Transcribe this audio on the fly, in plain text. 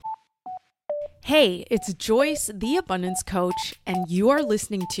Hey, it's Joyce, the Abundance Coach, and you are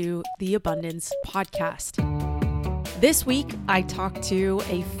listening to the Abundance Podcast. This week, I talked to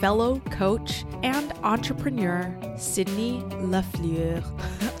a fellow coach and entrepreneur, Sydni LaFleur.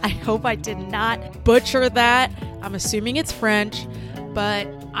 I hope I did not butcher that. I'm assuming it's French, but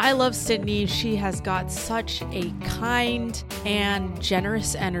I love Sydni. She has got such a kind and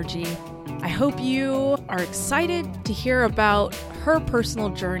generous energy. I hope you are excited to hear about her personal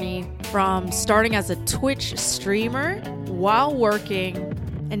journey from starting as a Twitch streamer while working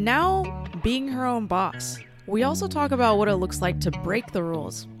and now being her own boss. We also talk about what it looks like to break the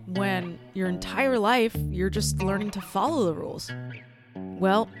rules when your entire life you're just learning to follow the rules.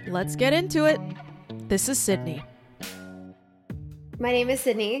 Well, let's get into it. This is Sydni. My name is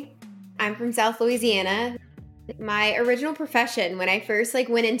Sydni. I'm from South Louisiana. My original profession when I first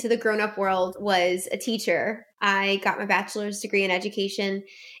went into the grown-up world was a teacher. I got my bachelor's degree in education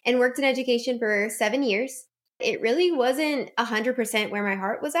and worked in education for 7 years. It really wasn't 100% where my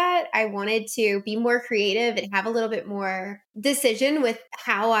heart was at. I wanted to be more creative and have a little bit more decision with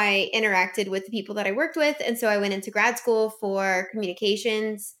how I interacted with the people that I worked with. And so I went into grad school for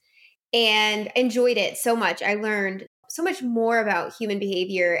communications and enjoyed it so much. I learned so much more about human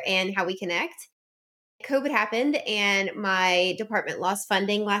behavior and how we connect. COVID happened and my department lost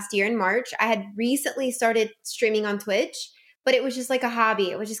funding last year in March. I had recently started streaming on Twitch, but it was just like a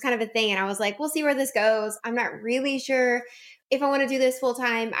hobby. It was just kind of a thing. And I was like, we'll see where this goes. I'm not really sure if I want to do this full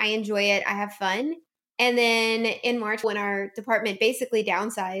time. I enjoy it. I have fun. And then in March, when our department basically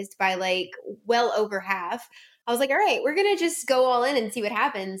downsized by well over half, I was like, all right, we're going to just go all in and see what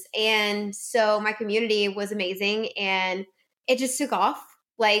happens. And so my community was amazing and it just took off.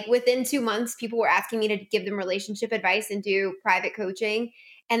 Within 2 months, people were asking me to give them relationship advice and do private coaching.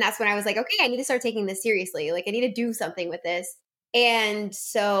 And that's when I was like, okay, I need to start taking this seriously. I need to do something with this. And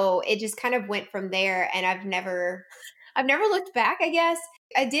so it just kind of went from there. And I've never looked back, I guess.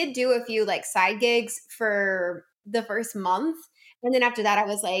 I did do a few side gigs for the first month. And then after that, I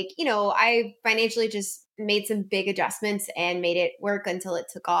was like, I financially just made some big adjustments and made it work until it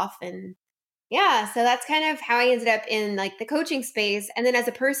took off. And yeah, so that's kind of how I ended up in the coaching space. And then as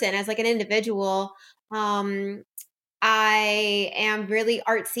a person, as an individual, I am really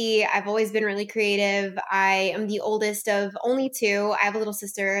artsy. I've always been really creative. I am the oldest of only two. I have a little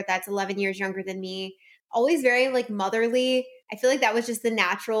sister that's 11 years younger than me. Always very motherly. I feel like that was just the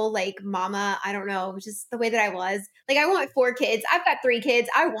natural mama. I don't know, it was just the way that I was. I want 4 kids. I've got 3 kids.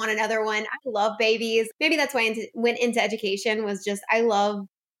 I want another one. I love babies. Maybe that's why I went into education, was just I love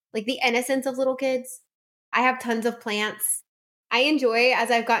the innocence of little kids. I have tons of plants. I enjoy, as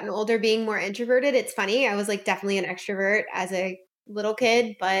I've gotten older, being more introverted. It's funny. I was definitely an extrovert as a little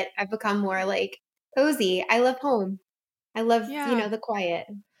kid, but I've become more cozy. I love home. I love, the quiet.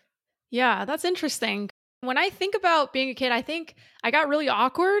 Yeah, that's interesting. When I think about being a kid, I think I got really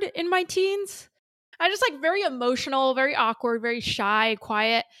awkward in my teens. I just very emotional, very awkward, very shy,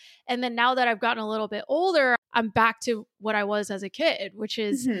 quiet. And then now that I've gotten a little bit older, I'm back to what I was as a kid, which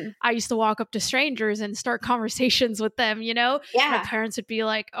is I used to walk up to strangers and start conversations with them, Yeah. My parents would be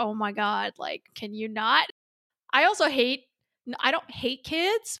like, oh my God, can you not? I don't hate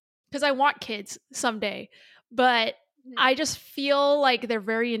kids because I want kids someday, but I just feel like they're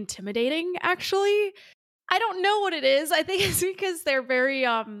very intimidating, actually. I don't know what it is. I think it's because they're very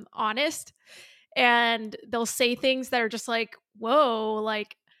honest and they'll say things that are just whoa,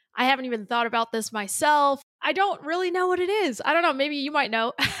 I haven't even thought about this myself. I don't really know what it is. I don't know. Maybe you might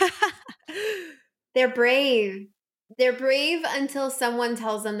know. They're brave. They're brave until someone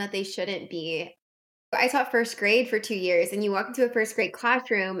tells them that they shouldn't be. I taught first grade for 2 years, and you walk into a first grade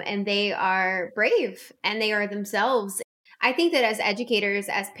classroom and they are brave and they are themselves. I think that as educators,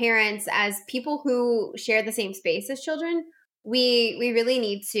 as parents, as people who share the same space as children, we really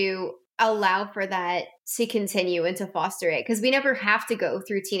need to allow for that to continue and to foster it, because we never have to go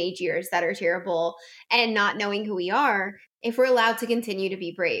through teenage years that are terrible and not knowing who we are if we're allowed to continue to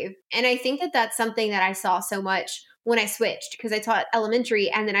be brave. And I think that that's something that I saw so much when I switched, because I taught elementary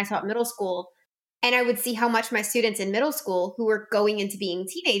and then I taught middle school. And I would see how much my students in middle school who were going into being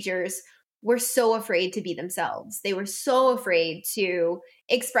teenagers were so afraid to be themselves. They were so afraid to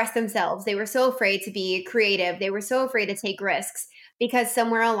express themselves. They were so afraid to be creative. They were so afraid to take risks because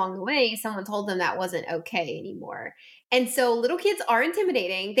somewhere along the way, someone told them that wasn't okay anymore. And so little kids are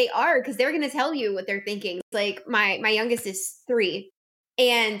intimidating. They are, because they're going to tell you what they're thinking. My youngest is 3,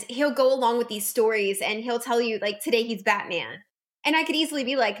 and he'll go along with these stories and he'll tell you today he's Batman. And I could easily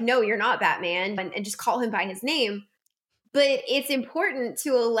be like, no, you're not Batman, and just call him by his name. But it's important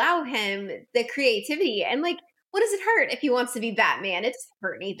to allow him the creativity. And what does it hurt if he wants to be Batman? It doesn't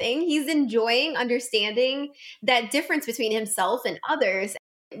hurt anything. He's enjoying understanding that difference between himself and others.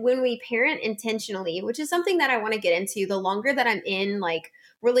 When we parent intentionally, which is something that I want to get into, the longer that I'm in like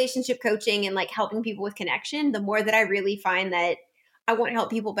relationship coaching and like helping people with connection, the more that I really find that I want to help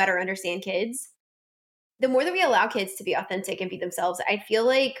people better understand kids. The more that we allow kids to be authentic and be themselves, I feel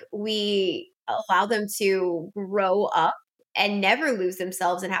like we allow them to grow up and never lose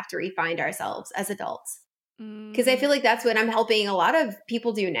themselves and have to refine ourselves as adults. Because I Mm, feel like that's what I'm helping a lot of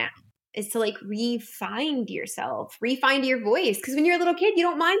people do now is to like refine yourself, refine your voice. Because when you're a little kid, you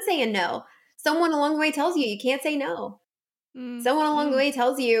don't mind saying no. Someone along the way tells you you can't say no. mm, Someone along the mm. way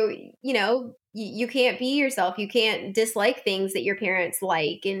tells you, you can't be yourself. You can't dislike things that your parents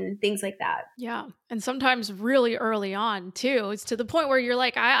like and things like that. Yeah. And sometimes really early on too. It's to the point where you're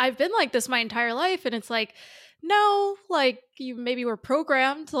like, I've been like this my entire life. And it's like, no, like you maybe were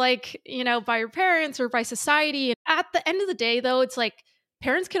programmed like, by your parents or by society. At the end of the day, though, it's like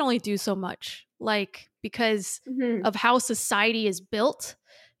parents can only do so much, like because Hmm. of how society is built,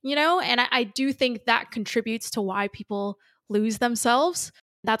 and I do think that contributes to why people lose themselves.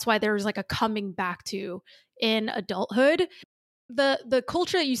 That's why there's like a coming back to in adulthood. The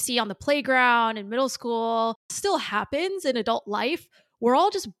culture that you see on the playground in middle school still happens in adult life. We're all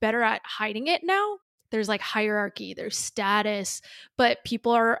just better at hiding it now. There's like hierarchy, there's status, but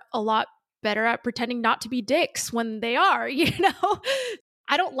people are a lot better at pretending not to be dicks when they are,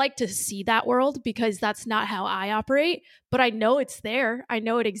 I don't like to see that world because that's not how I operate, but I know it's there. I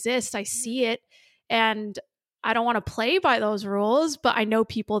know it exists. I see it. And I don't want to play by those rules, but I know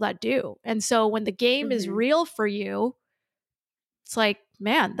people that do. And so when the game is Hmm. real for you, it's like,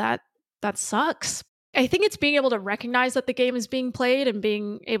 man, that sucks. I think it's being able to recognize that the game is being played and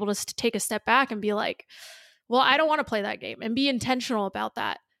being able to take a step back and be like, well, I don't want to play that game and be intentional about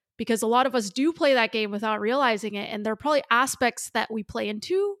that because a lot of us do play that game without realizing it. And there are probably aspects that we play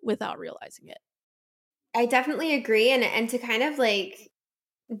into without realizing it. I definitely agree. And to kind of like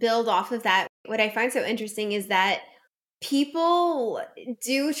build off of that, what I find so interesting is that people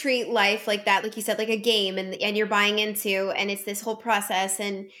do treat life like that, like you said, like a game, and you're buying into, and it's this whole process,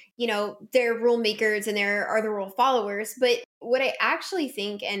 and they're rule makers and there are the rule followers. But what I actually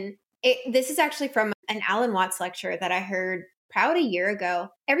think, and this is actually from an Alan Watts lecture that I heard about a year ago.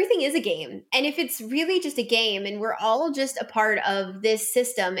 Everything is a game. And if it's really just a game and we're all just a part of this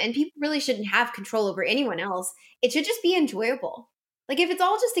system and people really shouldn't have control over anyone else, it should just be enjoyable. Like if it's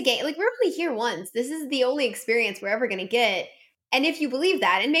all just a game, like we're only here once. This is the only experience we're ever going to get. And if you believe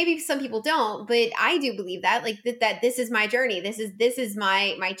that, and maybe some people don't, but I do believe that, like that this is my journey. This is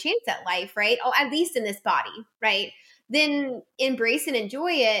my chance at life, right? Oh, at least in this body, right? Then embrace and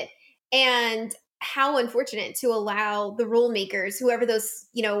enjoy it. And how unfortunate to allow the rule makers, whoever those,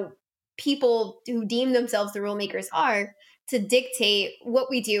 people who deem themselves the rule makers are, to dictate what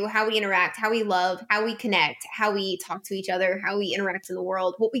we do, how we interact, how we love, how we connect, how we talk to each other, how we interact in the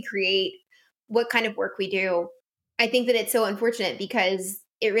world, what we create, what kind of work we do. I think that it's so unfortunate because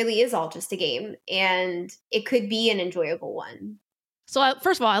it really is all just a game and it could be an enjoyable one. So,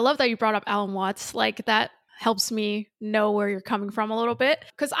 first of all, I love that you brought up Alan Watts. Like that helps me know where you're coming from a little bit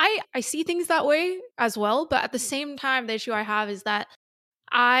because I see things that way as well. But at the same time, the issue I have is that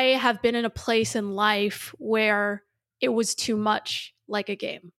I have been in a place in life where it was too much like a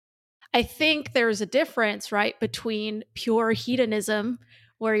game. I think there's a difference, right, between pure hedonism,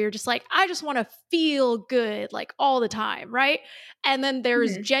 where you're just like, I just want to feel good like all the time, right? And then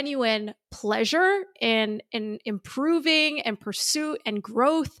there's Mhm. genuine pleasure in improving and pursuit and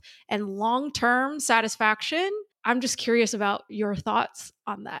growth and long-term satisfaction. I'm just curious about your thoughts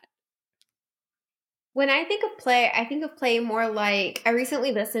on that. When I think of play, I think of play more like I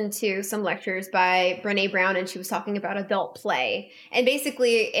recently listened to some lectures by Brene Brown, and she was talking about adult play. And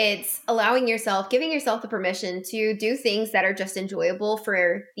basically, it's allowing yourself, giving yourself the permission to do things that are just enjoyable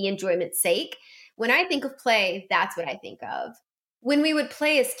for the enjoyment's sake. When I think of play, that's what I think of. When we would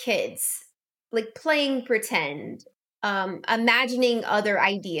play as kids, like playing pretend, imagining other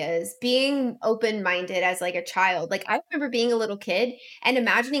ideas, being open minded as like a child. Like I remember being a little kid and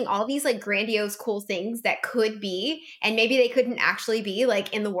imagining all these like grandiose cool things that could be and maybe they couldn't actually be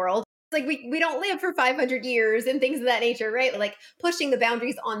like in the world. Like we don't live for 500 years and things of that nature, right? Like pushing the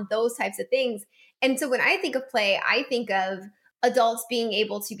boundaries on those types of things. And so when I think of play, I think of adults being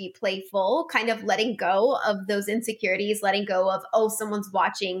able to be playful, kind of letting go of those insecurities, letting go of, oh, someone's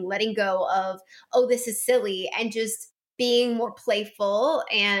watching, letting go of, oh, this is silly, and just being more playful.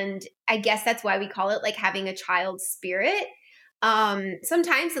 And I guess that's why we call it like having a child's spirit,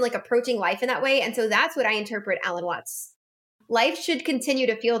 sometimes, and like approaching life in that way. And so that's what I interpret Alan Watts life should continue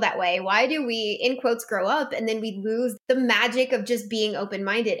to feel that way. Why do we, in quotes, grow up and then we lose the magic of just being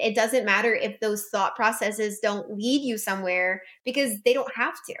open-minded? It doesn't matter if those thought processes don't lead you somewhere because they don't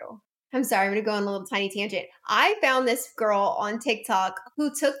have to. I'm sorry, I'm going to go on a little tiny tangent. I found this girl on TikTok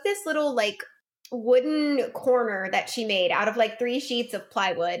who took this little like wooden corner that she made out of like 3 sheets of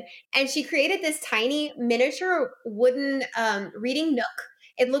plywood, and she created this tiny miniature wooden reading nook.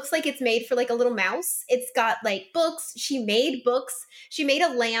 It looks like it's made for like a little mouse. It's got like books. She made books. She made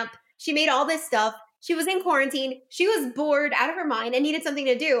a lamp. She made all this stuff. She was in quarantine. She was bored out of her mind and needed something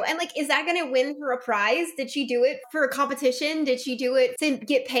to do. And like, is that going to win her a prize? Did she do it for a competition? Did she do it to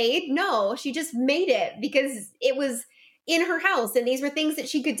get paid? No, she just made it because it was in her house. And these were things that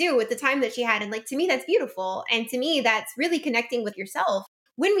she could do with the time that she had. And like, to me, that's beautiful. And to me, that's really connecting with yourself.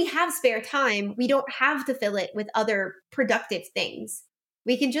 When we have spare time, we don't have to fill it with other productive things.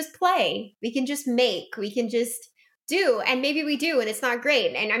 We can just play. We can just make. We can just do. And maybe we do, and it's not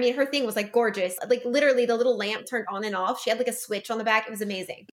great. And I mean, her thing was like gorgeous. Like literally the little lamp turned on and off. She had like a switch on the back. It was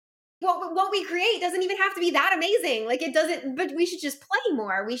amazing. What we create doesn't even have to be that amazing. Like it doesn't, but we should just play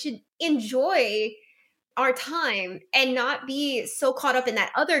more. We should enjoy our time and not be so caught up in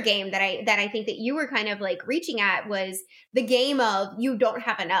that other game that I think that you were kind of like reaching at, was the game of you don't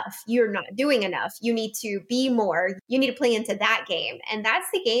have enough. You're not doing enough. You need to be more. You need to play into that game. And that's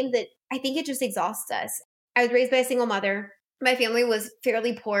the game that I think it just exhausts us. I was raised by a single mother. My family was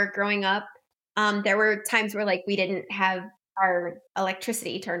fairly poor growing up. There were times where like we didn't have our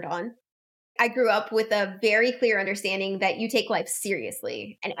electricity turned on. I grew up with a very clear understanding that you take life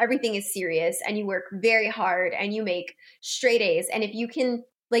seriously and everything is serious and you work very hard and you make straight A's. And if you can,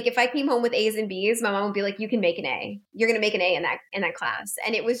 like, if I came home with A's and B's, my mom would be like, you can make an A. You're going to make an A in that class.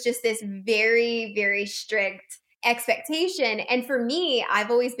 And it was just this very, very strict expectation. And for me,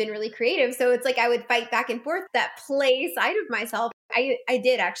 I've always been really creative. So it's like I would fight back and forth that play side of myself. I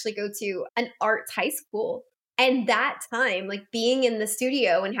did actually go to an arts high school. And that time, like being in the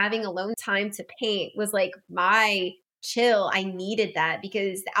studio and having alone time to paint was like my chill. I needed that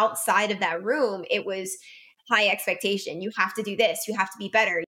because outside of that room, it was high expectation. You have to do this. You have to be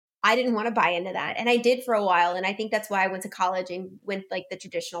better. I didn't want to buy into that. And I did for a while. And I think that's why I went to college and went like the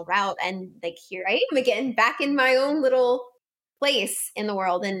traditional route. And like, here I am again, back in my own little place in the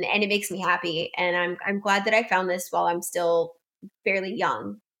world. And it makes me happy. And I'm glad that I found this while I'm still fairly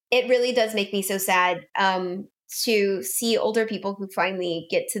young. It really does make me so sad to see older people who finally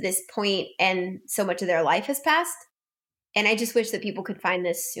get to this point and so much of their life has passed. And I just wish that people could find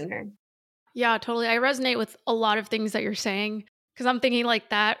this sooner. Yeah, totally. I resonate with a lot of things that you're saying because I'm thinking like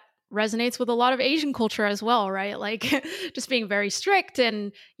that resonates with a lot of Asian culture as well, right? Like just being very strict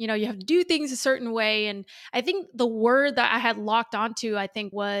and, you know, you have to do things a certain way. And I think the word that I had locked onto, I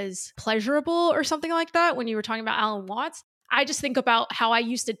think was pleasurable or something like that when you were talking about Alan Watts. I just think about how I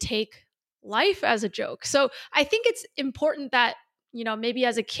used to take life as a joke. So I think it's important that, you know, maybe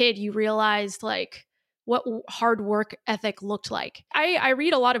as a kid, you realized like what hard work ethic looked like. I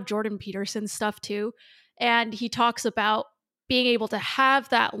read a lot of Jordan Peterson's stuff too. And he talks about being able to have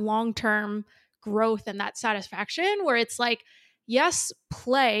that long-term growth and that satisfaction where it's like, yes,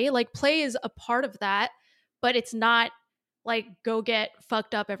 play is a part of that, but it's not like go get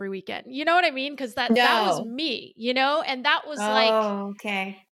fucked up every weekend. You know what I mean? Because that was me, you know? And that was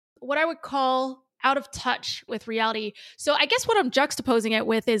Okay. What I would call out of touch with reality. So I guess what I'm juxtaposing it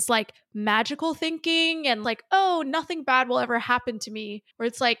with is like magical thinking and like, oh, nothing bad will ever happen to me. Where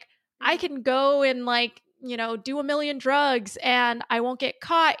it's like, I can go and like, you know, do a million drugs and I won't get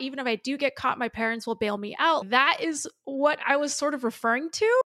caught. Even if I do get caught, my parents will bail me out. That is what I was sort of referring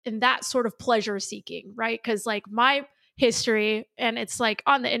to in that sort of pleasure seeking, right? Because like my history and it's like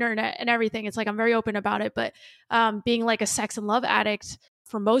on the internet and everything, it's like I'm very open about it, but being like a sex and love addict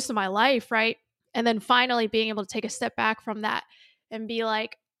for most of my life, right? And then finally being able to take a step back from that and be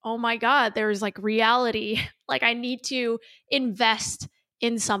like, oh my God, there's like reality. Like I need to invest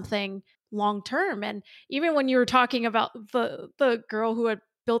in something long term. And even when you were talking about the girl who had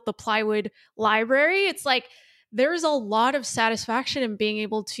built the plywood library, it's like there's a lot of satisfaction in being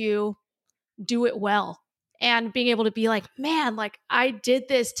able to do it well and being able to be like, man, like I did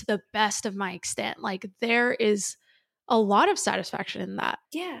this to the best of my extent. Like there is a lot of satisfaction in that.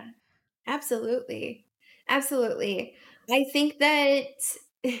 Yeah, absolutely. Absolutely. I think that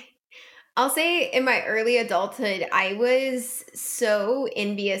I'll say in my early adulthood, I was so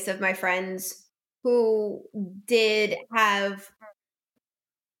envious of my friends who did have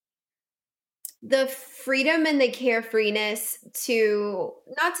the freedom and the carefreeness to,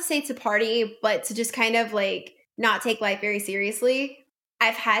 not to say to party, but to just kind of like not take life very seriously.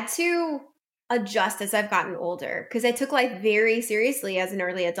 I've had to adjust as I've gotten older because I took life very seriously as an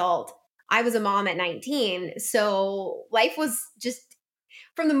early adult. I was a mom at 19. So life was just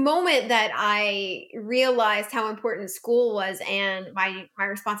from the moment that I realized how important school was and my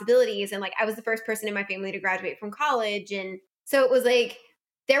responsibilities, and like I was the first person in my family to graduate from college, and so it was like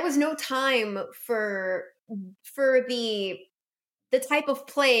there was no time for the type of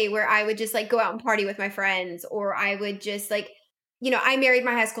play where I would just like go out and party with my friends, or I would just like, I married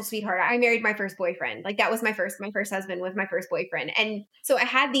my high school sweetheart. I married my first boyfriend. Like that was my first husband was my first boyfriend. And so I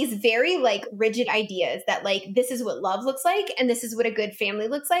had these very like rigid ideas that like, this is what love looks like. And this is what a good family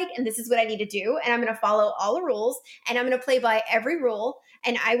looks like. And this is what I need to do. And I'm going to follow all the rules and I'm going to play by every rule.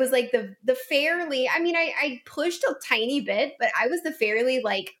 And I was like the fairly, I pushed a tiny bit, but I was the fairly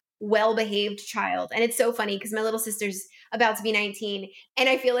like well-behaved child. And it's so funny because my little sister's about to be 19. And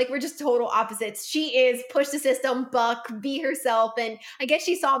I feel like we're just total opposites. She is push the system, buck, be herself. And I guess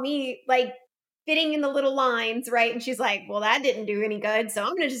she saw me like fitting in the little lines, right? And she's like, well, that didn't do any good. So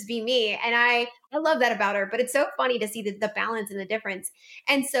I'm going to just be me. And I love that about her. But it's so funny to see the balance and the difference.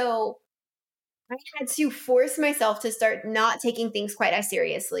 And so I had to force myself to start not taking things quite as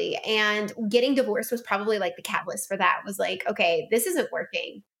seriously. And getting divorced was probably like the catalyst for that. Was like, okay, this isn't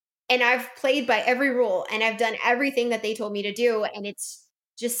working. And I've played by every rule and I've done everything that they told me to do and it's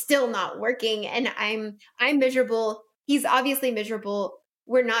just still not working and I'm miserable. He's obviously miserable.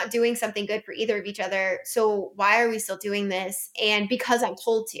 We're not doing something good for either of each other. So why are we still doing this? And because I'm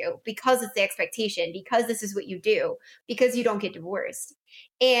told to, because it's the expectation, because this is what you do, because you don't get divorced.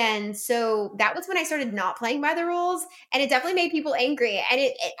 And so that was when I started not playing by the rules, and it definitely made people angry. And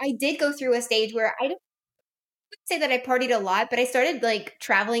I did go through a stage where I don't say that I partied a lot, but I started like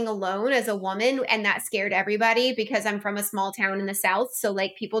traveling alone as a woman, and that scared everybody because I'm from a small town in the South. So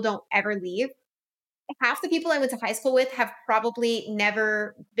like people don't ever leave. Half the people I went to high school with have probably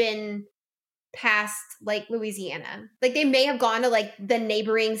never been past like Louisiana. Like they may have gone to like the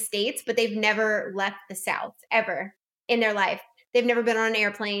neighboring states, but they've never left the South ever in their life. They've never been on an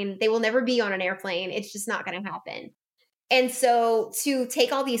airplane. They will never be on an airplane. It's just not going to happen. And so to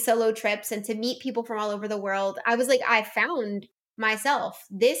take all these solo trips and to meet people from all over the world, I was like, I found myself.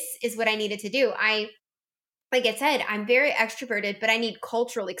 This is what I needed to do. Like I said, I'm very extroverted, but I need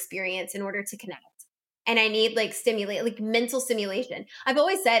cultural experience in order to connect. And I need like stimulate, like mental stimulation. I've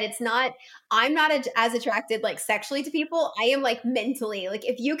always said I'm not as attracted like sexually to people. I am like mentally, like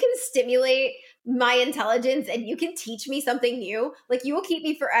if you can stimulate my intelligence and you can teach me something new, like you will keep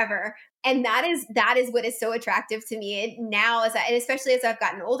me forever. And that is what is so attractive to me. And now and especially as I've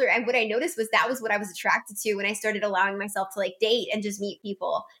gotten older, and what I noticed was that was what I was attracted to when I started allowing myself to like date and just meet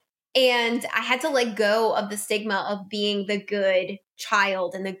people. And I had to let go of the stigma of being the good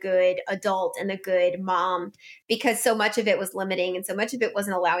child and the good adult and the good mom because so much of it was limiting and so much of it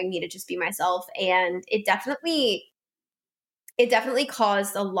wasn't allowing me to just be myself. And it definitely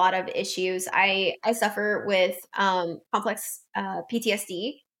caused a lot of issues. I suffer with complex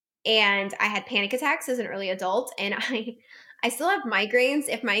PTSD, and I had panic attacks as an early adult, and I still have migraines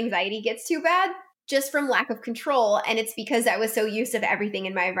if my anxiety gets too bad, just from lack of control. And it's because I was so used to everything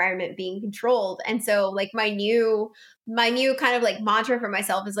in my environment being controlled. And so like my new kind of like mantra for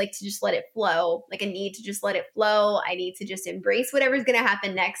myself is like to just let it flow. Like I need to just let it flow. I need to just embrace whatever's going to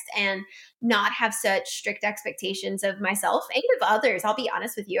happen next and not have such strict expectations of myself and of others. I'll be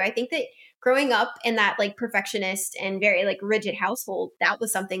honest with you. I think that growing up in that like perfectionist and very like rigid household, that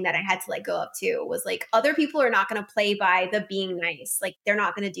was something that I had to let go of too, was like other people are not going to play by the being nice. Like they're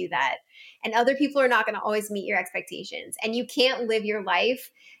not going to do that. And other people are not going to always meet your expectations. And you can't live your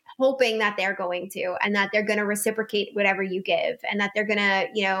life hoping that they're going to, and that they're going to reciprocate whatever you give, and that they're going to,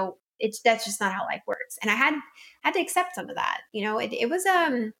 that's just not how life works. And I had to accept some of that. It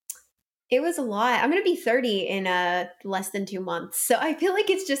was a lot. I'm going to be 30 in less than 2 months. So I feel like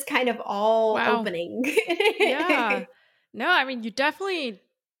it's just kind of all Wow. opening. Yeah. No, I mean, you definitely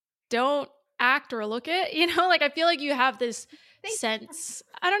don't act or look it, like I feel like you have this sense,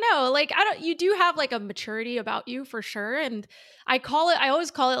 I don't know, like you do have like a maturity about you for sure. And I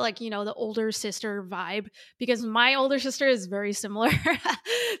always call it like, the older sister vibe because my older sister is very similar.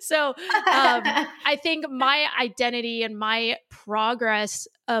 So I think my identity and my progress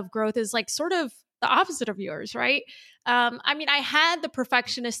of growth is like sort of the opposite of yours, right? I mean, I had the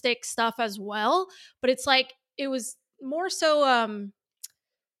perfectionistic stuff as well, but it's like it was more so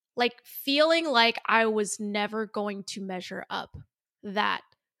like feeling like I was never going to measure up. That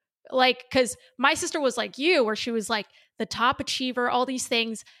like, because my sister was like you, where she was like the top achiever, all these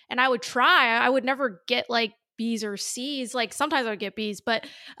things, and I would try. I would never get like B's or C's. Like sometimes I would get B's, but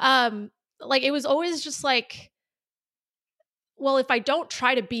like it was always just like well, if I don't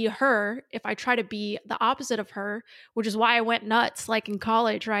try to be her, if I try to be the opposite of her, which is why I went nuts, like in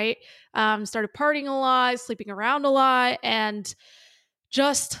college, right? Started partying a lot, sleeping around a lot, and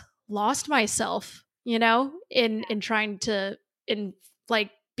just lost myself, in trying to in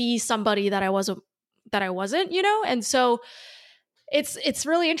like be somebody that I wasn't, And so it's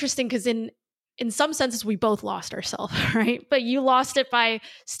really interesting because in some senses we both lost ourselves, right? But you lost it by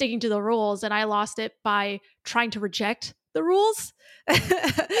sticking to the rules, and I lost it by trying to reject the rules.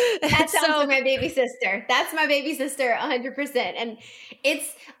 That sounds like my baby sister. That's my baby sister 100%. And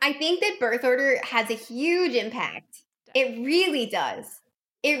I think that birth order has a huge impact. It really does.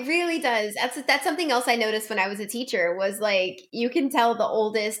 It really does. That's something else I noticed when I was a teacher was like, you can tell the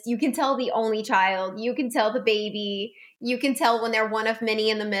oldest, you can tell the only child, you can tell the baby, you can tell when they're one of many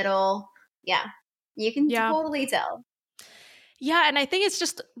in the middle. Yeah, you can Yeah. totally tell. Yeah. And I think it's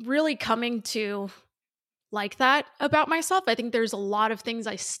just really coming to like that about myself. I think there's a lot of things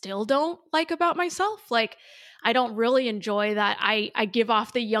I still don't like about myself. Like, I don't really enjoy that I give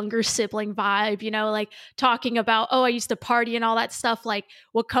off the younger sibling vibe, like talking about, oh, I used to party and all that stuff. Like,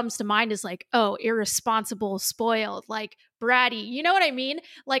 what comes to mind is like, oh, irresponsible, spoiled, like bratty. You know what I mean?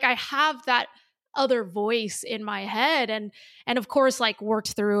 Like, I have that other voice in my head, and of course, like,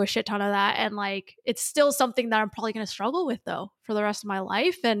 worked through a shit ton of that, and like it's still something that I'm probably going to struggle with though for the rest of my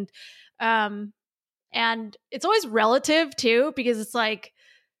life. And it's always relative too, because it's like,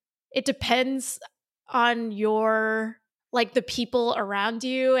 it depends on like the people around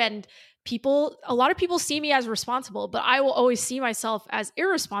you, and a lot of people see me as responsible, but I will always see myself as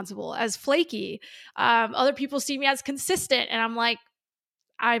irresponsible, as flaky. Other people see me as consistent, and I'm like,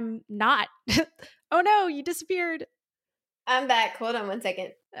 I'm not. Oh no, you disappeared. I'm back. Hold on one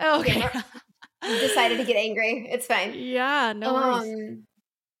second. Okay. Decided to get angry. It's fine. Yeah, no worries.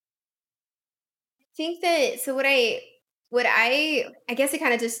 Think that so what I guess it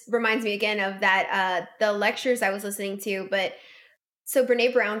kind of just reminds me again of that the lectures I was listening to, but so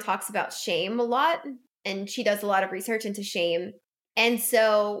Brene Brown talks about shame a lot, and she does a lot of research into shame. And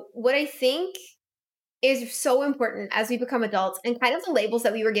so what I think is so important as we become adults, and kind of the labels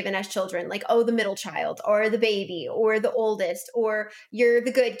that we were given as children, like, oh, the middle child or the baby or the oldest, or you're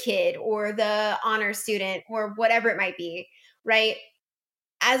the good kid or the honor student or whatever it might be, right?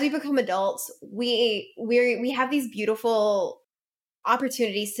 As we become adults, we have these beautiful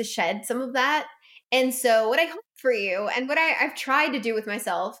opportunities to shed some of that. And so what I hope for you, and what I've tried to do with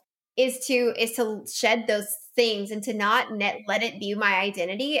myself, is to shed those things and to not let it be my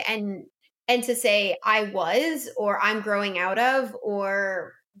identity, and to say I was, or I'm growing out of,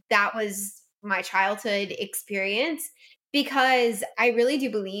 or that was my childhood experience. Because I really do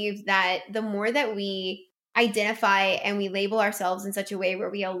believe that the more that we identify and we label ourselves in such a way where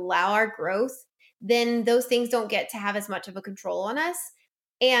we allow our growth, then those things don't get to have as much of a control on us.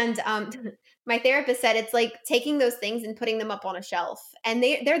 And my therapist said it's like taking those things and putting them up on a shelf, and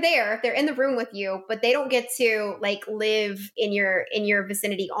they're in the room with you, but they don't get to like live in your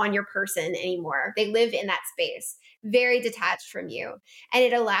vicinity on your person anymore. They live in that space, very detached from you, and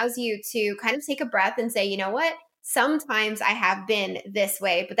it allows you to kind of take a breath and say, you know what? Sometimes I have been this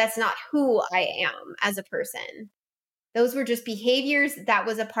way, but that's not who I am as a person. Those were just behaviors that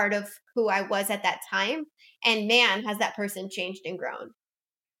was a part of who I was at that time. And man, has that person changed and grown.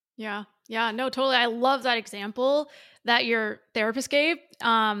 Yeah. Yeah. No, totally. I love that example that your therapist gave.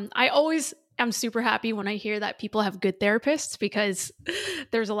 I always am super happy when I hear that people have good therapists, because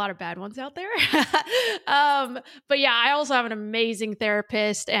there's a lot of bad ones out there. But yeah, I also have an amazing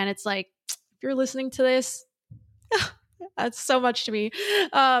therapist, and it's like, if you're listening to this, that's so much to me.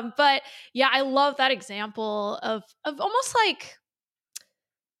 But yeah, I love that example of almost like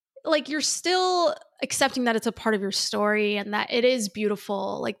you're still accepting that it's a part of your story, and that it is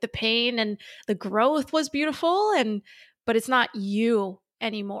beautiful. Like, the pain and the growth was beautiful, but it's not you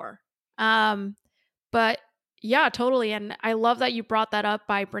anymore. But yeah, totally. And I love that you brought that up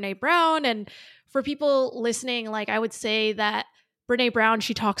by Brene Brown. And for people listening, like, I would say that Brene Brown,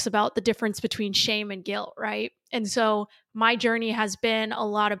 she talks about the difference between shame and guilt, right? And so my journey has been a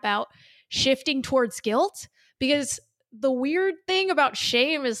lot about shifting towards guilt, because the weird thing about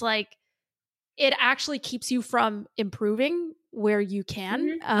shame is like, it actually keeps you from improving where you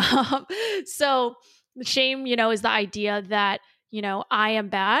can. So shame, is the idea that, I am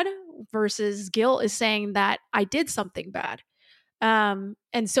bad, versus guilt is saying that I did something bad. And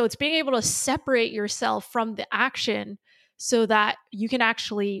so it's being able to separate yourself from the action so that you can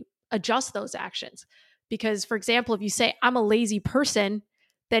actually adjust those actions. Because, for example, if you say, I'm a lazy person,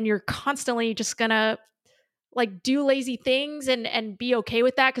 then you're constantly just going to like do lazy things and be okay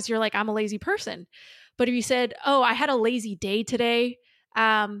with that, because you're like, I'm a lazy person. But if you said, oh, I had a lazy day today,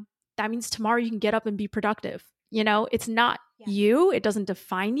 that means tomorrow you can get up and be productive. It's not you. It doesn't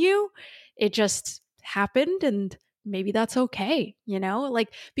define you. It just happened, and maybe that's okay,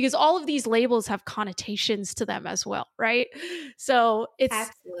 like, because all of these labels have connotations to them as well, right? So it's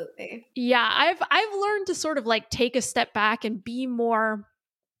Absolutely. yeah, I've learned to sort of like take a step back and be more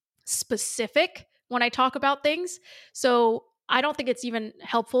specific when I talk about things. So I don't think it's even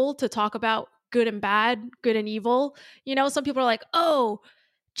helpful to talk about good and bad, good and evil. Some people are like, oh,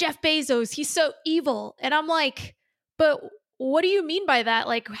 Jeff Bezos, he's so evil. And I'm like, but what do you mean by that?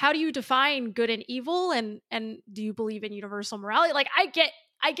 Like, how do you define good and evil? And do you believe in universal morality? Like, I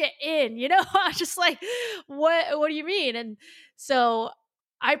get in, I'm just like, what do you mean? And so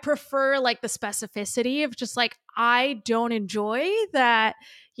I prefer like the specificity of just like, I don't enjoy that,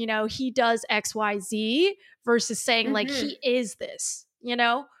 he does XYZ versus saying like he is this,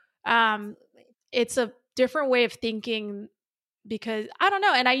 Absolutely. it's a different way of thinking because I don't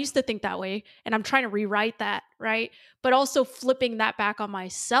know. And I used to think that way and I'm trying to rewrite that. Right. But also flipping that back on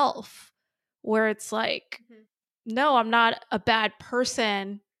myself where it's like, no, I'm not a bad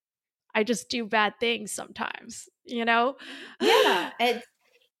person. I just do bad things sometimes, Yeah.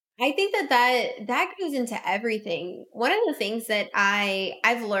 I think that goes into everything. One of the things that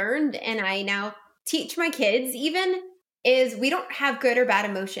I've learned and I now teach my kids even is we don't have good or bad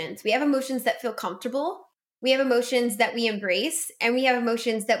emotions. We have emotions that feel comfortable. We have emotions that we embrace and we have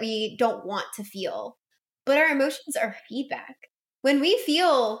emotions that we don't want to feel. But our emotions are feedback. When we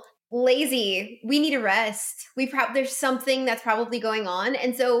feel lazy, we need a rest. There's something that's probably going on.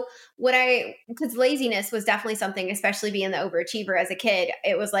 And so because laziness was definitely something, especially being the overachiever as a kid,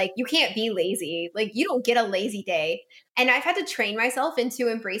 it was like, you can't be lazy. Like, you don't get a lazy day. And I've had to train myself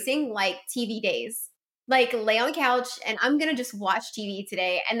into embracing like TV days, like lay on the couch and I'm going to just watch TV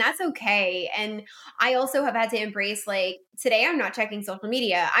today. And that's okay. And I also have had to embrace like, today I'm not checking social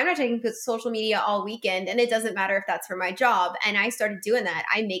media. I'm not checking social media all weekend. And it doesn't matter if that's for my job. And I started doing that.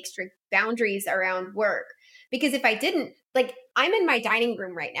 I make strict boundaries around work because if I didn't, like, I'm in my dining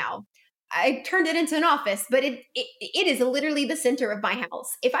room right now. I turned it into an office, but it is literally the center of my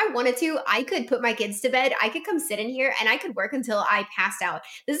house. If I wanted to, I could put my kids to bed. I could come sit in here and I could work until I passed out.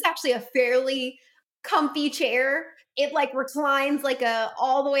 This is actually a fairly comfy chair. It like reclines like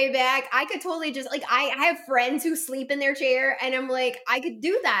all the way back. I could totally just like I have friends who sleep in their chair and I'm like, I could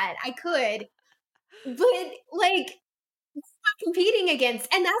do that. I could. But like competing against,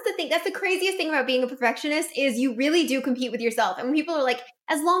 and that's the thing, that's the craziest thing about being a perfectionist is you really do compete with yourself. And when people are like,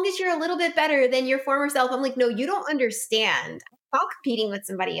 as long as you're a little bit better than your former self, I'm like, no, you don't understand. I'm not competing with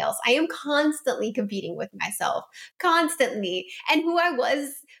somebody else. I am constantly competing with myself, constantly. And who I was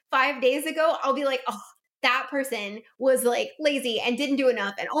 5 days ago, I'll be like, oh, that person was like lazy and didn't do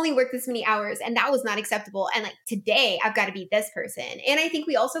enough and only worked this many hours and that was not acceptable. And like today I've got to be this person. And I think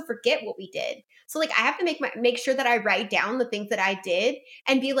we also forget what we did. So like I have to make sure that I write down the things that I did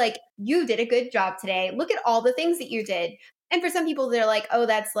and be like, you did a good job today. Look at all the things that you did. And for some people they're like, oh,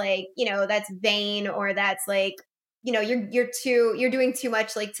 that's like, that's vain or that's like, you're doing too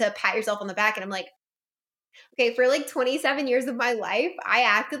much like to pat yourself on the back. And I'm like, okay, for like 27 years of my life, I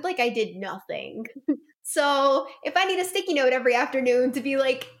acted like I did nothing. So if I need a sticky note every afternoon to be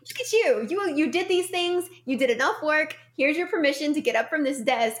like, look at you did these things, you did enough work, here's your permission to get up from this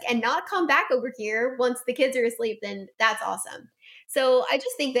desk and not come back over here once the kids are asleep, then that's awesome. So I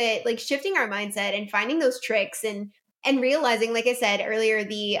just think that like shifting our mindset and finding those tricks and realizing, like I said earlier,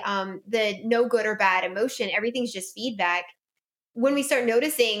 the no good or bad emotion, everything's just feedback. When we start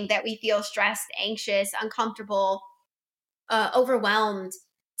noticing that we feel stressed, anxious, uncomfortable, overwhelmed,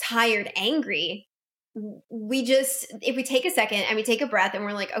 tired, angry, if we take a second and we take a breath and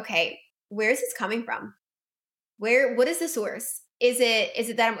we're like, okay, where is this coming from? What is the source? Is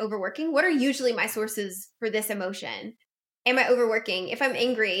it that I'm overworking? What are usually my sources for this emotion? Am I overworking? If I'm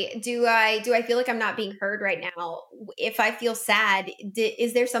angry, do I feel like I'm not being heard right now? If I feel sad,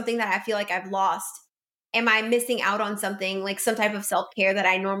 is there something that I feel like I've lost? Am I missing out on something like some type of self-care that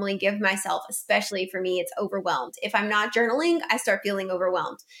I normally give myself? Especially for me, it's overwhelmed. If I'm not journaling, I start feeling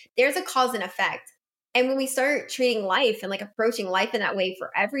overwhelmed. There's a cause and effect. And when we start treating life and like approaching life in that way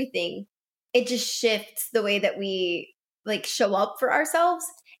for everything, it just shifts the way that we like show up for ourselves.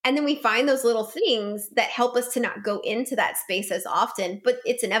 And then we find those little things that help us to not go into that space as often, but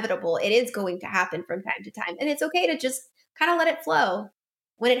it's inevitable. It is going to happen from time to time. And it's okay to just kind of let it flow.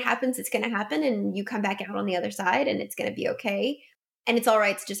 When it happens, it's going to happen and you come back out on the other side and it's going to be okay. And it's all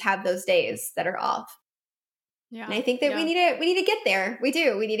right to just have those days that are off. Yeah. And I think that we need to get there. We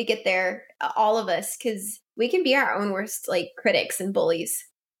do. We need to get there, all of us, because we can be our own worst like critics and bullies.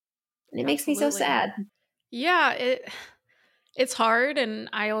 And it makes me so Absolutely. sad. Yeah, it's hard, and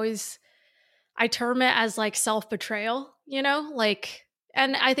I term it as like self-betrayal, like,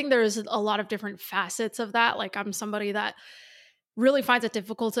 and I think there's a lot of different facets of that. Like, I'm somebody that really finds it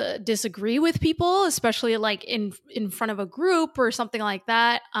difficult to disagree with people, especially like in front of a group or something like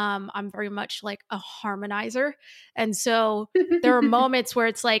that. I'm very much like a harmonizer, and so there are moments where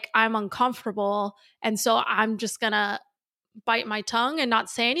it's like I'm uncomfortable, and so I'm just gonna bite my tongue and not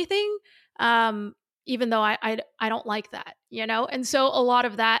say anything. Even though I don't like that, and so a lot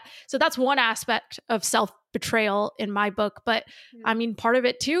of that. So that's one aspect of self betrayal in my book. But I mean, part of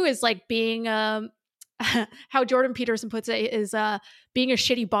it too is like being how Jordan Peterson puts it is being a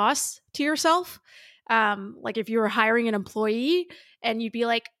shitty boss to yourself. Like if you were hiring an employee and you'd be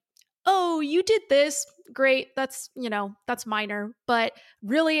like, oh, you did this, great, that's minor, but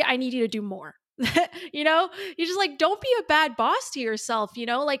really I need you to do more. You just like, don't be a bad boss to yourself,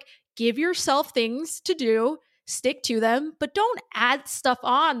 like give yourself things to do, stick to them, but don't add stuff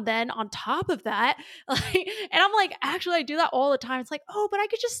on then on top of that. Like, and I'm like, actually I do that all the time. It's like, oh, but I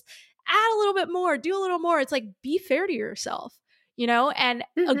could just add a little bit more, do a little more. It's like, be fair to yourself, and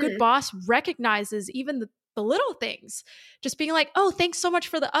a good boss recognizes even the little things, just being like, oh, thanks so much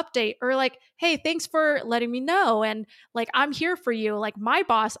for the update, or like, hey, thanks for letting me know, and like, I'm here for you. Like my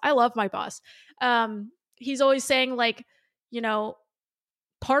boss, I love my boss. He's always saying like, you know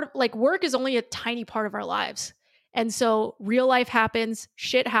part of like, work is only a tiny part of our lives, and so real life happens,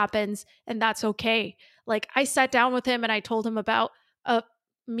 shit happens, and that's okay. Like I sat down with him and I told him about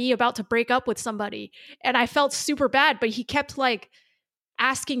me about to break up with somebody, and I felt super bad, but he kept like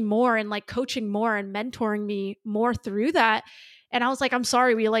asking more and like coaching more and mentoring me more through that. And I was like, I'm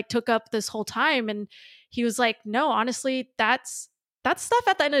sorry we like took up this whole time. And he was like, no, honestly, that stuff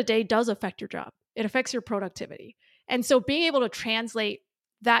at the end of the day does affect your job. It affects your productivity. And so being able to translate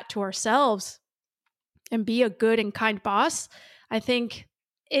that to ourselves and be a good and kind boss, I think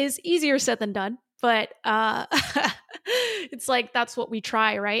is easier said than done. But it's like, that's what we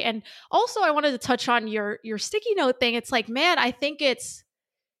try, right? And also I wanted to touch on your sticky note thing. It's like, man, I think it's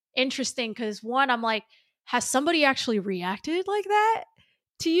interesting because, one, I'm like, has somebody actually reacted like that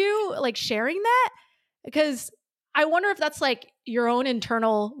to you, like sharing that? Because I wonder if that's like your own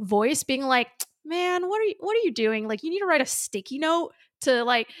internal voice being like, man, what are you doing? Like, you need to write a sticky note to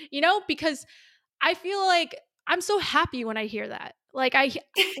like, because I feel like I'm so happy when I hear that. Like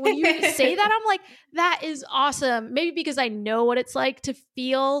when you say that, I'm like, that is awesome. Maybe because I know what it's like to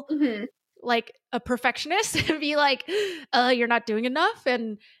feel Mhm. like a perfectionist and be like, you're not doing enough.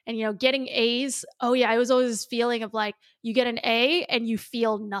 And getting A's. Oh yeah, I was always this feeling of like, you get an A and you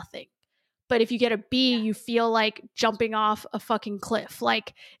feel nothing. But if you get a B, you feel like jumping off a fucking cliff.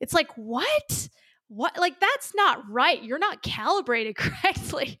 Like, it's like, what? What? Like, that's not right. You're not calibrated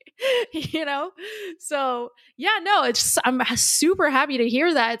correctly, So, yeah, no, I'm super happy to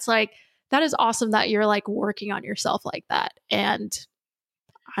hear that. It's like, that is awesome that you're like working on yourself like that. And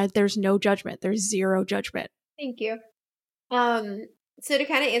there's no judgment. There's zero judgment. Thank you. Um, so to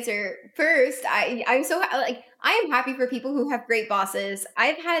kind of answer first, I'm so like, I am happy for people who have great bosses.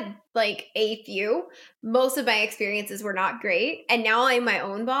 I've had like a few. Most of my experiences were not great, and now I'm my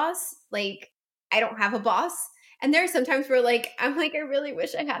own boss. Like I don't have a boss. And there are sometimes where like I'm like, I really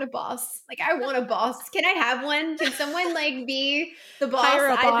wish I had a boss. Like I want a boss. Can I have one? Can someone like be the boss? Hire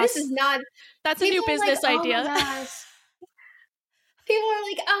a This boss. is not. That's a new People are like, business oh my idea. gosh. People are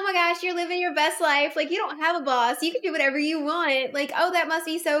like, oh my gosh, you're living your best life. Like, you don't have a boss. You can do whatever you want. Like, oh, that must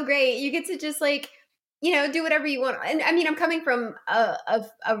be so great. You get to just like, do whatever you want. And I mean, I'm coming from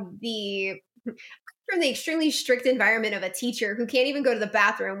the extremely strict environment of a teacher who can't even go to the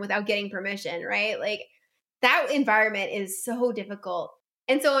bathroom without getting permission, right? Like, that environment is so difficult.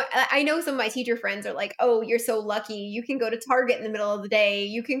 And so I know some of my teacher friends are like, oh, you're so lucky. You can go to Target in the middle of the day.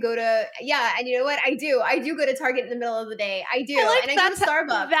 You can go to, yeah. And you know what? I do. I do go to Target in the middle of the day. I do. I like And I go to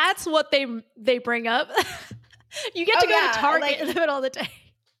Starbucks. That's what they bring up. You get to go to Target in the middle of the day.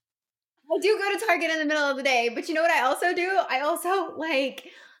 I do go to Target in the middle of the day. But you know what I also do? I also like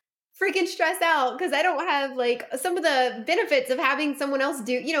freaking stress out because I don't have like some of the benefits of having someone else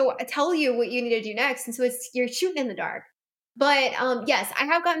tell you what you need to do next. And so you're shooting in the dark. But yes, I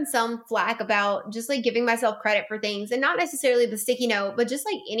have gotten some flack about just like giving myself credit for things and not necessarily the sticky note, but just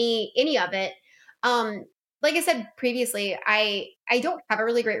like any of it. Um, like I said previously, I don't have a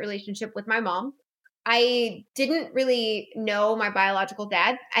really great relationship with my mom. I didn't really know my biological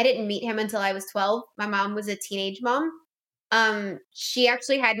dad. I didn't meet him until I was 12. My mom was a teenage mom. She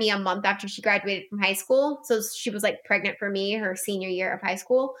actually had me a month after she graduated from high school. So she was like pregnant for me her senior year of high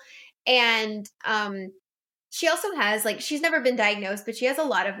school. And she also has like, she's never been diagnosed, but she has a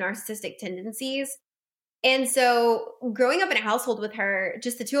lot of narcissistic tendencies. And so growing up in a household with her,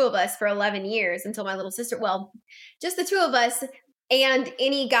 just the two of us for 11 years until my little sister, well, just the two of us and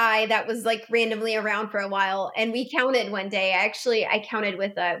any guy that was like randomly around for a while. And we counted one day. I counted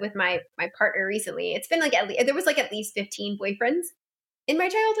with my partner recently. It's been like there was like at least 15 boyfriends in my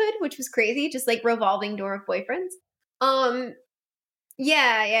childhood, which was crazy, just like revolving door of boyfriends. Um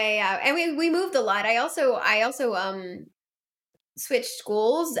yeah. And we moved a lot. I also switched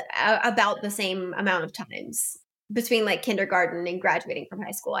schools about the same amount of times between like kindergarten and graduating from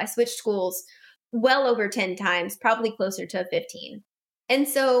high school. I switched schools well over 10 times, probably closer to 15. And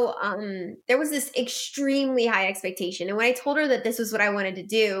so there was this extremely high expectation. And when I told her that this was what I wanted to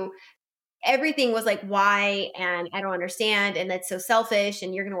do, everything was like, why? And I don't understand. And that's so selfish.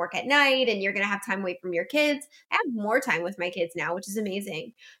 And you're going to work at night and you're going to have time away from your kids. I have more time with my kids now, which is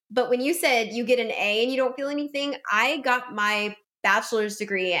amazing. But when you said you get an A and you don't feel anything, I got my bachelor's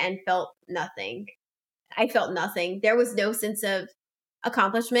degree and felt nothing. I felt nothing. There was no sense of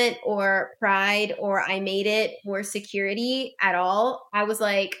accomplishment or pride or I made it or security at all. I was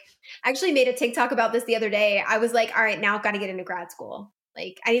like, I actually made a TikTok about this the other day. I was like, all right, now I've got to get into grad school.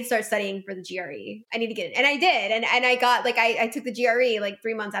 Like I need to start studying for the GRE. I need to get it. And I did. And I got like, I took the GRE like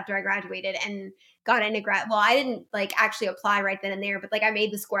 3 months after I graduated and got into grad. Well, I didn't like actually apply right then and there, but like I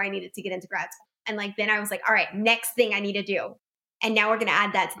made the score I needed to get into grad school. And like, then I was like, all right, next thing I need to do. And now we're going to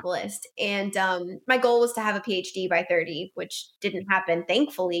add that to the list. And my goal was to have a PhD by 30, which didn't happen,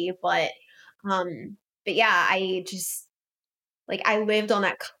 thankfully. But yeah, I just like I lived on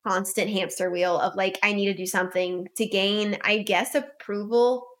that constant hamster wheel of like I need to do something to gain, I guess,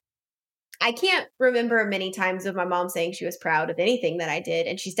 approval. I can't remember many times of my mom saying she was proud of anything that I did,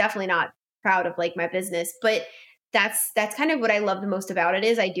 and she's definitely not proud of like my business. But that's kind of what I love the most about it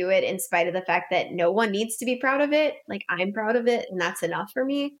is I do it in spite of the fact that no one needs to be proud of it. Like I'm proud of it, and that's enough for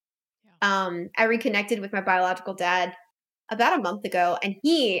me. I reconnected with my biological dad about a month ago, and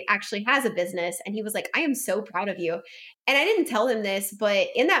he actually has a business, and he was like, I am so proud of you. And I didn't tell him this, but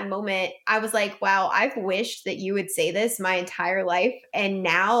in that moment I was like, wow, I've wished that you would say this my entire life, and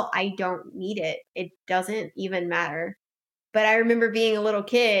now I don't need it. It doesn't even matter. But I remember being a little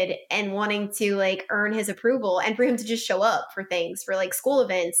kid and wanting to like earn his approval and for him to just show up for things, for like school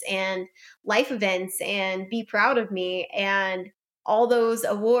events and life events and be proud of me and all those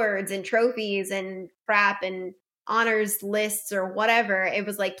awards and trophies and crap and honors lists or whatever. It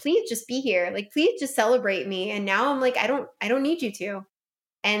was like, please just be here. Like, please just celebrate me. And now I'm like, I don't need you to.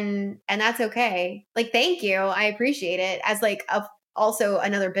 And that's okay. Like, thank you. I appreciate it as like also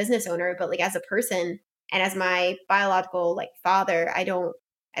another business owner, but like as a person and as my biological like father, I don't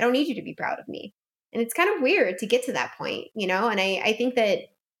need you to be proud of me. And it's kind of weird to get to that point, you know? And I think that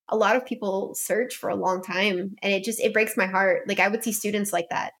a lot of people search for a long time and it breaks my heart. Like I would see students like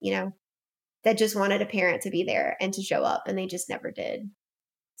that, you know, that just wanted a parent to be there and to show up and they just never did.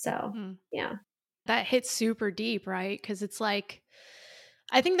 So, yeah. That hits super deep, right? Because it's like,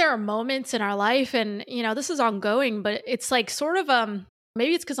 I think there are moments in our life, and this is ongoing, but it's like sort of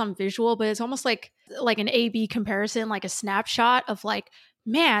maybe it's because I'm visual, but it's almost like an A/B comparison, like a snapshot of like,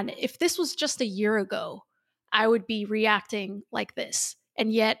 man, if this was just a year ago, I would be reacting like this,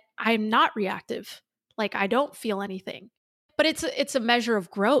 and yet I'm not reactive. Like I don't feel anything, but it's a measure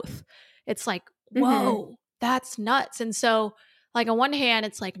of growth. It's like, Mm-hmm. whoa, that's nuts. And so, like on one hand,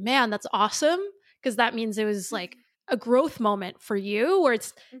 it's like, man, that's awesome because that means it was like a growth moment for you where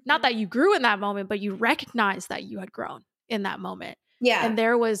it's not Mm-hmm. that you grew in that moment, but you recognize that you had grown in that moment. And Yeah.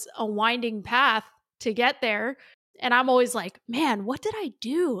 there was a winding path to get there. And I'm always like, man, what did I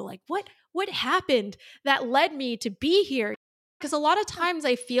do? Like what happened that led me to be here? Because a lot of times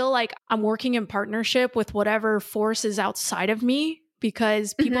I feel like I'm working in partnership with whatever force is outside of me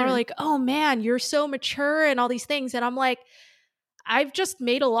because people are Mm-hmm. like, oh man, you're so mature and all these things. And I'm like, I've just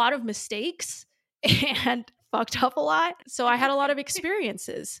made a lot of mistakes and fucked up a lot. So I had a lot of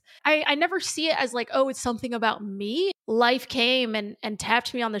experiences. I never see it as like, oh, it's something about me. Life came and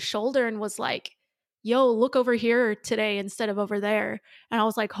tapped me on the shoulder and was like, yo, look over here today instead of over there. And I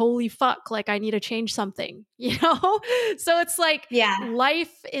was like, holy fuck, like I need to change something, you know? So it's like Yeah.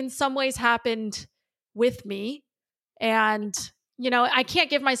 life in some ways happened with me. And, I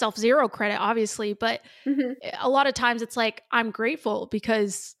can't give myself zero credit, obviously, but Mm-hmm. a lot of times it's like I'm grateful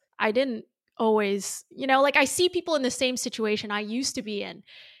because I didn't always, like I see people in the same situation I used to be in.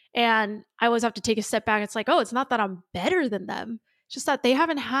 And I always have to take a step back. It's like, oh, it's not that I'm better than them. It's just that they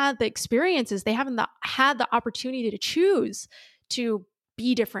haven't had the experiences. They haven't had the opportunity to choose to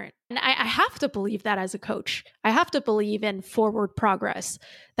be different. And I have to believe that as a coach. I have to believe in forward progress,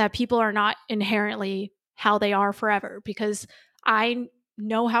 that people are not inherently how they are forever, because I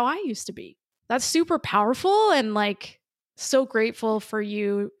know how I used to be. That's super powerful, and like so grateful for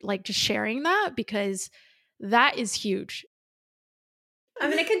you like just sharing that, because that is huge.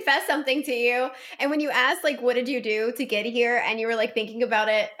 I'm going to confess something to you. And when you asked, like, what did you do to get here? And you were like thinking about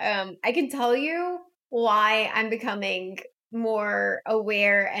it, I can tell you why I'm becoming more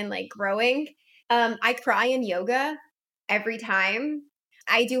aware and like growing. I cry in yoga every time.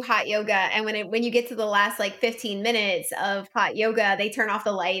 I do hot yoga, and when you get to the last like 15 minutes of hot yoga, they turn off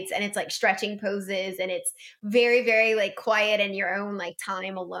the lights and it's like stretching poses, and it's very very like quiet and your own like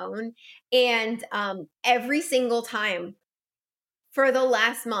time alone. And every single time for the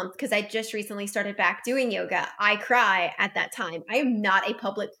last month, because I just recently started back doing yoga, I cry at that time. I am not a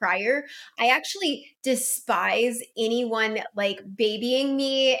public crier. I actually despise anyone like babying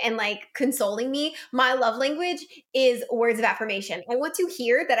me and like consoling me. My love language is words of affirmation. I want to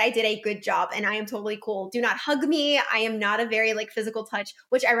hear that I did a good job and I am totally cool. Do not hug me. I am not a very like physical touch,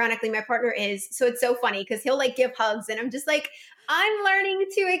 which ironically my partner is. So it's so funny because he'll like give hugs and I'm just like, I'm learning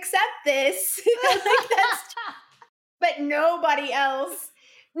to accept this. Like that's but nobody else.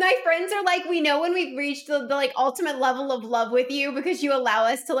 My friends are like, we know when we've reached the like ultimate level of love with you because you allow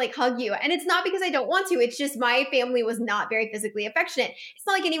us to like hug you. And it's not because I don't want to. It's just my family was not very physically affectionate. It's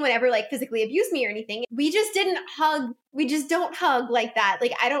not like anyone ever like physically abused me or anything. We just didn't hug. We just don't hug like that.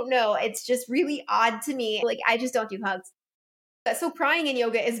 Like, I don't know. It's just really odd to me. Like, I just don't do hugs. So crying in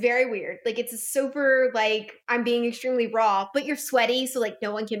yoga is very weird. Like it's a super like I'm being extremely raw, but you're sweaty, so like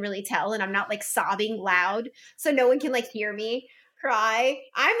no one can really tell, and I'm not like sobbing loud, so no one can like hear me cry.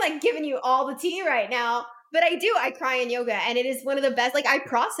 I'm like giving you all the tea right now, but I do. I cry in yoga, and it is one of the best. Like I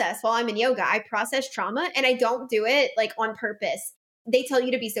process while I'm in yoga. I process trauma, and I don't do it like on purpose. They tell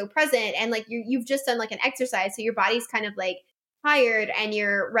you to be so present, and like you've just done like an exercise, so your body's kind of like tired and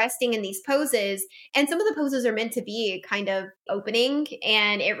you're resting in these poses, and some of the poses are meant to be kind of opening,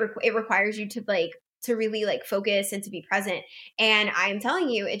 and it requires you to like to really like focus and to be present. And I'm telling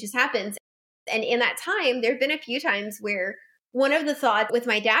you, it just happens. And in that time, there have been a few times where one of the thoughts with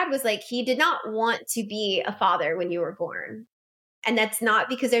my dad was like, he did not want to be a father when you were born. And that's not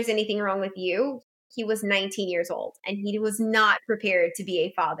because there's anything wrong with you. He was 19 years old and he was not prepared to be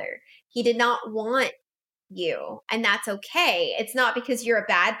a father. He did not want you, and that's okay. It's not because you're a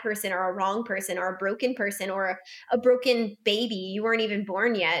bad person or a wrong person or a broken person or a broken baby. You weren't even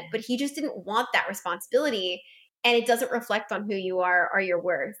born yet, but he just didn't want that responsibility, and it doesn't reflect on who you are or your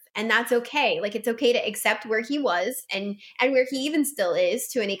worth. And that's okay. Like it's okay to accept where he was and where he even still is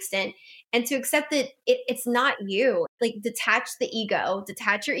to an extent, and to accept that it's not you. Like detach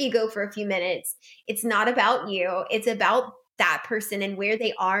your ego for a few minutes. It's not about you. It's about that person and where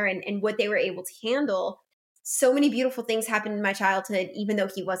they are and what they were able to handle. So many beautiful things happened in my childhood, even though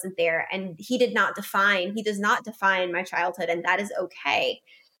he wasn't there. And he does not define my childhood. And that is okay.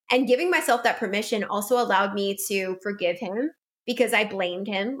 And giving myself that permission also allowed me to forgive him because I blamed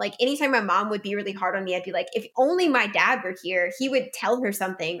him. Like anytime my mom would be really hard on me, I'd be like, if only my dad were here, he would tell her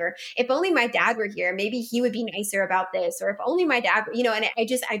something. Or if only my dad were here, maybe he would be nicer about this. Or if only my dad, and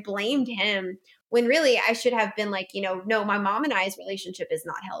I blamed him when really I should have been like, no, my mom and I's relationship is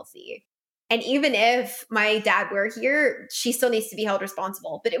not healthy. And even if my dad were here, she still needs to be held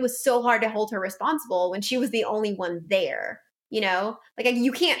responsible. But it was so hard to hold her responsible when she was the only one there. Like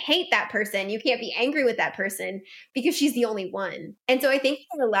you can't hate that person. You can't be angry with that person because she's the only one. And so I think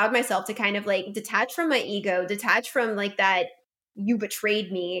I allowed myself to kind of like detach from my ego, detach from like that you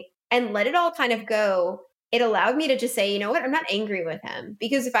betrayed me and let it all kind of go. It allowed me to just say, you know what, I'm not angry with him.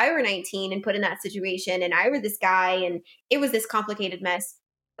 Because if I were 19 and put in that situation and I were this guy and it was this complicated mess,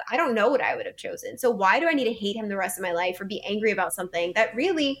 I don't know what I would have chosen. So why do I need to hate him the rest of my life or be angry about something that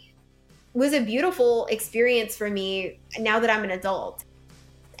really was a beautiful experience for me now that I'm an adult?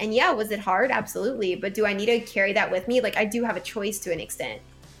 And yeah, was it hard? Absolutely. But do I need to carry that with me? Like I do have a choice to an extent.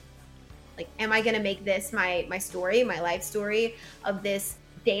 Like, am I going to make this my story, my life story of this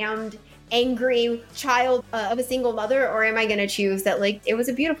damned angry child of a single mother? Or am I going to choose that like it was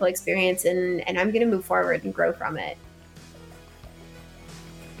a beautiful experience and I'm going to move forward and grow from it?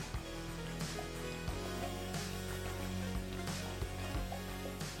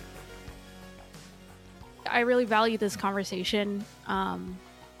 I really value this conversation. And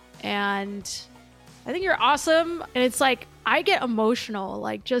I think you're awesome. And it's like, I get emotional,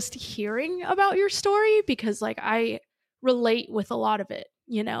 like just hearing about your story because like I relate with a lot of it,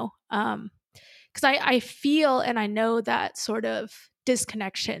 because I feel and I know that sort of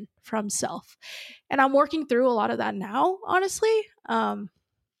disconnection from self. And I'm working through a lot of that now, honestly.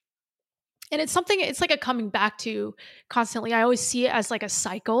 And it's like a coming back to constantly. I always see it as like a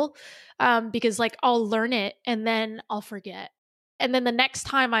cycle, because like I'll learn it and then I'll forget. And then the next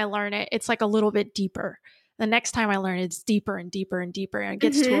time I learn it, it's like a little bit deeper. The next time I learn it, it's deeper and deeper and deeper. And it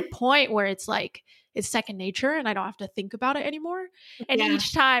gets to a point where it's like, it's second nature and I don't have to think about it anymore. And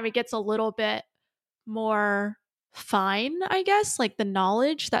each time it gets a little bit more fine, I guess, like the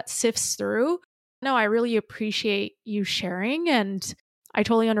knowledge that sifts through. No, I really appreciate you sharing, and I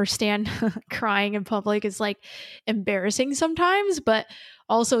totally understand crying in public is like embarrassing sometimes, but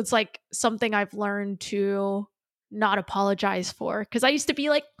also it's like something I've learned to not apologize for. Cause I used to be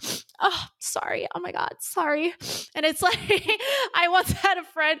like, oh, sorry. Oh my God, sorry. And it's like, I once had a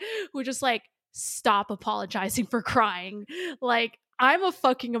friend who just like, stop apologizing for crying. Like, I'm a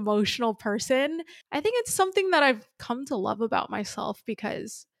fucking emotional person. I think it's something that I've come to love about myself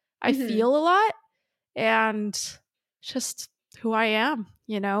because I feel a lot, and it's just who I am,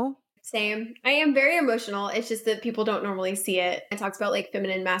 you know? Same. I am very emotional. It's just that people don't normally see it. I talked about like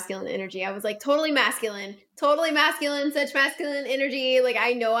feminine, masculine energy. I was like totally masculine, such masculine energy. Like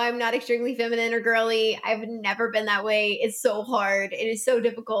I know I'm not extremely feminine or girly. I've never been that way. It's so hard. It is so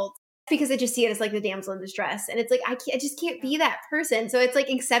difficult because I just see it as like the damsel in distress. And it's like, I just can't be that person. So it's like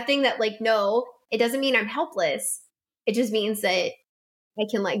accepting that like, no, it doesn't mean I'm helpless. It just means that I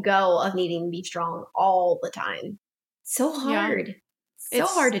can let go of needing to be strong all the time. So hard. Yeah. So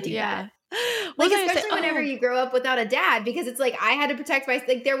hard to do that. Like, especially whenever you grow up without a dad, because it's like, I had to protect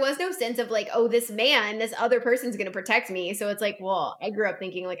like, there was no sense of like, oh, this other person's going to protect me. So it's like, well, I grew up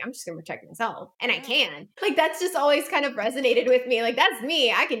thinking like, I'm just going to protect myself, and I can. Like, that's just always kind of resonated with me. Like, that's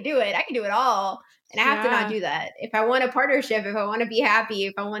me. I can do it. I can do it all. And I have to not do that. If I want a partnership, if I want to be happy,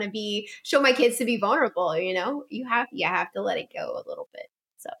 if I want to show my kids to be vulnerable, you have to let it go a little bit.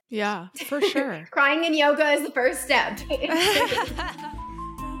 So yeah, for sure. Crying in yoga is the first step.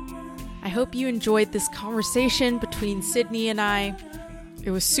 I hope you enjoyed this conversation between Sydney and I.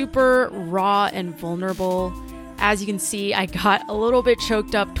 It was super raw and vulnerable. As you can see, I got a little bit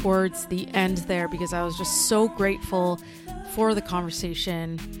choked up towards the end there because I was just so grateful for the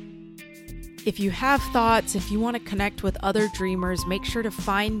conversation. If you have thoughts, if you want to connect with other dreamers, make sure to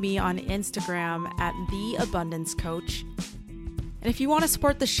find me on Instagram at The Abundance Coach. And if you want to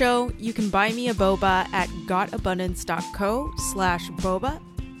support the show, you can buy me a boba at gotabundance.co/boba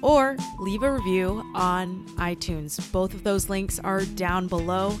or leave a review on iTunes. Both of those links are down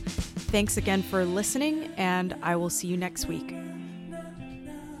below. Thanks again for listening, and I will see you next week.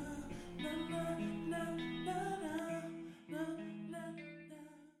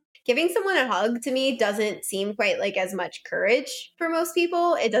 Giving someone a hug to me doesn't seem quite like as much courage for most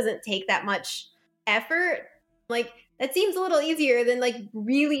people. It doesn't take that much effort. Like, that seems a little easier than like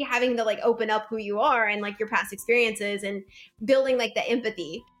really having to like open up who you are and like your past experiences and building like the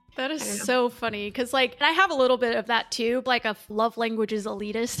empathy. That is so funny because like I have a little bit of that too, like a love languages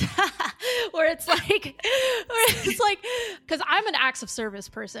elitist, where it's like because I'm an acts of service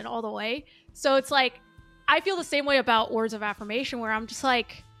person all the way. So it's like I feel the same way about words of affirmation, where I'm just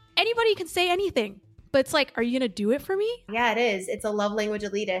like, anybody can say anything. But it's like, are you going to do it for me? Yeah, it is. It's a love language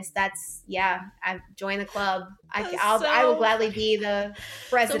elitist. I've joined the club. I will gladly be the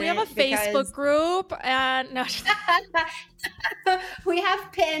president. So we have a Facebook group and no. We have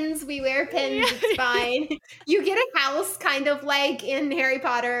pins. We wear pins. Yeah. It's fine. You get a house kind of like in Harry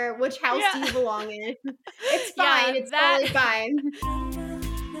Potter. Which house do you belong in? It's fine. It's totally fine.